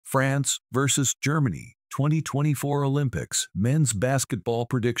France versus Germany 2024 Olympics Men's Basketball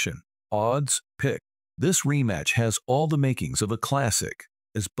Prediction. Odds, pick. This rematch has all the makings of a classic,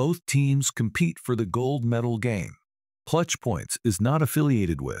 as both teams compete for the gold medal game. Clutch Points is not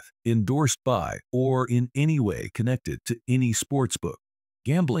affiliated with, endorsed by, or in any way connected to any sportsbook.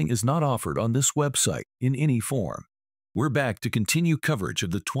 Gambling is not offered on this website in any form. We're back to continue coverage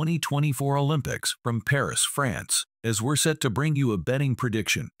of the 2024 Olympics from Paris, France, as we're set to bring you a betting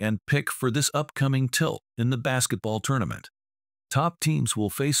prediction and pick for this upcoming tilt in the basketball tournament. Top teams will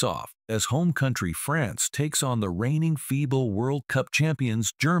face off as home country France takes on the reigning FIBA World Cup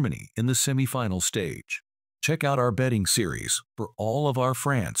champions Germany in the semifinal stage. Check out our betting series for all of our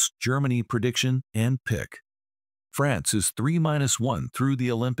France-Germany prediction and pick. France is 3-1 through the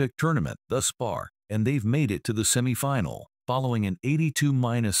Olympic tournament thus far, and they've made it to the semifinal, following an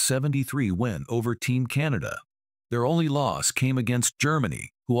 82-73 win over Team Canada. Their only loss came against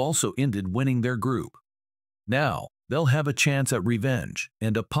Germany, who also ended winning their group. Now, they'll have a chance at revenge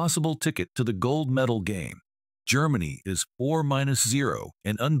and a possible ticket to the gold medal game. Germany is 4-0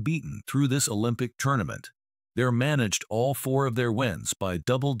 and unbeaten through this Olympic tournament. They're managed all 4 of their wins by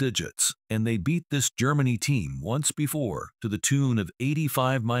double digits, and they beat this Germany team once before to the tune of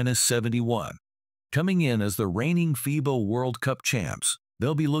 85-71. Coming in as the reigning FIBA World Cup champs,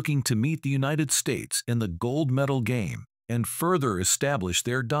 they'll be looking to meet the United States in the gold medal game and further establish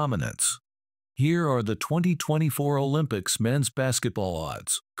their dominance. Here are the 2024 Olympics men's basketball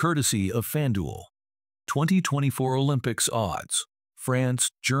odds, courtesy of FanDuel. 2024 Olympics odds.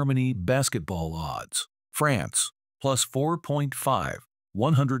 France-Germany basketball odds. France, plus 4.5,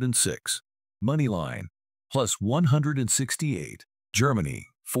 106. Moneyline, plus 168. Germany,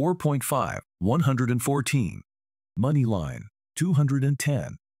 4.5, 114. Moneyline,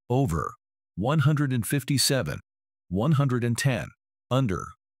 210. Over, 157. 110. Under,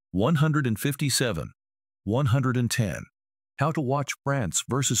 157. 110. How to watch France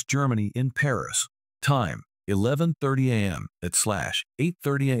versus Germany in Paris. Time, 11:30 a.m. at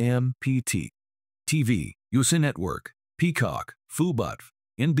 /8:30 a.m. PT. TV, USA Network, Peacock, Fuboth,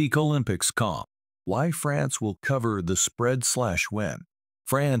 NBC Olympics.com. Why France will cover the spread/win.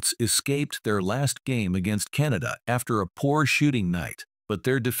 France escaped their last game against Canada after a poor shooting night, but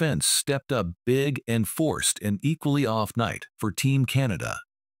their defense stepped up big and forced an equally off night for Team Canada.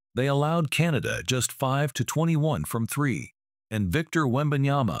 They allowed Canada just 5-21 from 3, and Victor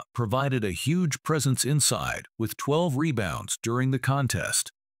Wembanyama provided a huge presence inside with 12 rebounds during the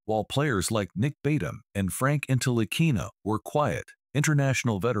contest. While players like Nick Batum and Frank Ntilikina were quiet,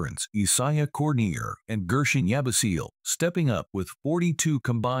 international veterans Isaiah Cornier and Gershon Yabusele stepping up with 42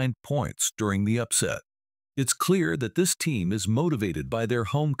 combined points during the upset. It's clear that this team is motivated by their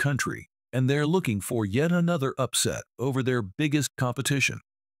home country, and they're looking for yet another upset over their biggest competition.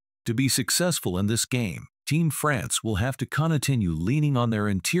 To be successful in this game, Team France will have to continue leaning on their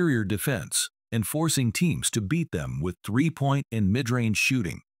interior defense and forcing teams to beat them with three-point and mid-range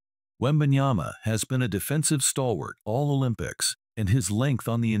shooting. Wembanyama has been a defensive stalwart all Olympics, and his length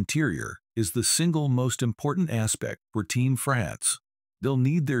on the interior is the single most important aspect for Team France. They'll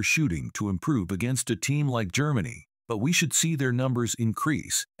need their shooting to improve against a team like Germany, but we should see their numbers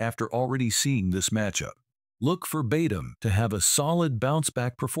increase after already seeing this matchup. Look for Batum to have a solid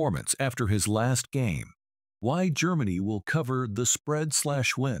bounce-back performance after his last game. Why Germany will cover the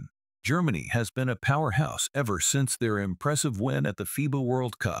spread/win. Germany has been a powerhouse ever since their impressive win at the FIBA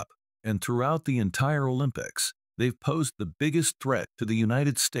World Cup, and throughout the entire Olympics, they've posed the biggest threat to the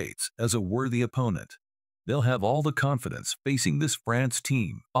United States as a worthy opponent. They'll have all the confidence facing this France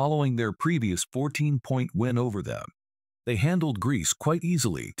team following their previous 14-point win over them. They handled Greece quite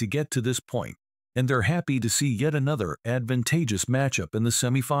easily to get to this point, and they're happy to see yet another advantageous matchup in the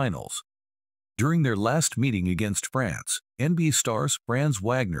semifinals. During their last meeting against France, NBA stars Franz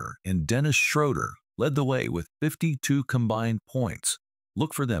Wagner and Dennis Schroeder led the way with 52 combined points.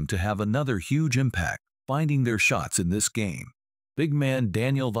 Look for them to have another huge impact, finding their shots in this game. Big man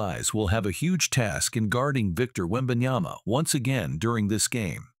Daniel Theis will have a huge task in guarding Victor Wembanyama once again during this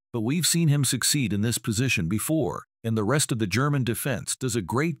game, but we've seen him succeed in this position before, and the rest of the German defense does a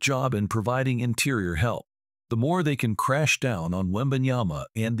great job in providing interior help. The more they can crash down on Wembanyama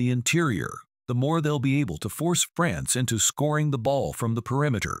and the interior, the more they'll be able to force France into scoring the ball from the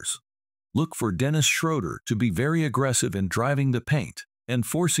perimeters. Look for Dennis Schroeder to be very aggressive in driving the paint and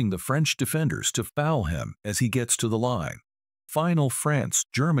forcing the French defenders to foul him as he gets to the line. Final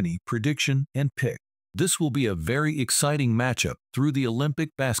France-Germany prediction and pick. This will be a very exciting matchup through the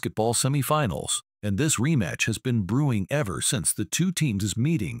Olympic basketball semifinals, and this rematch has been brewing ever since the two teams'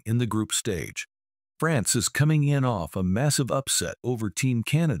 meeting in the group stage. France is coming in off a massive upset over Team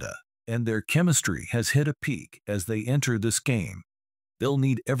Canada, and their chemistry has hit a peak as they enter this game. They'll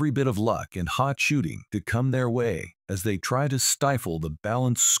need every bit of luck and hot shooting to come their way as they try to stifle the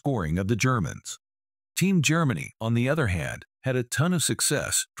balanced scoring of the Germans. Team Germany, on the other hand, had a ton of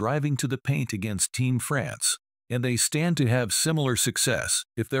success driving to the paint against Team France, and they stand to have similar success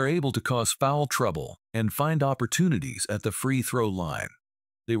if they're able to cause foul trouble and find opportunities at the free throw line.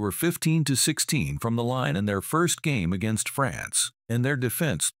 They were 15-16 from the line in their first game against France, and their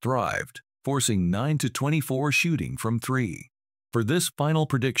defense thrived, forcing 9-24 shooting from three. For this final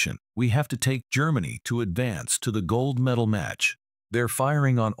prediction, we have to take Germany to advance to the gold medal match. They're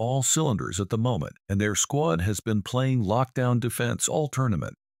firing on all cylinders at the moment, and their squad has been playing lockdown defense all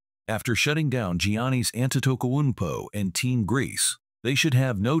tournament. After shutting down Giannis Antetokounmpo and Team Greece, they should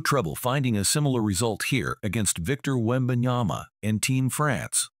have no trouble finding a similar result here against Victor Wembanyama and Team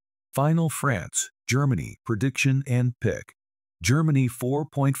France. Final France, Germany, prediction and pick. Germany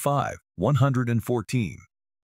 4.5, 114.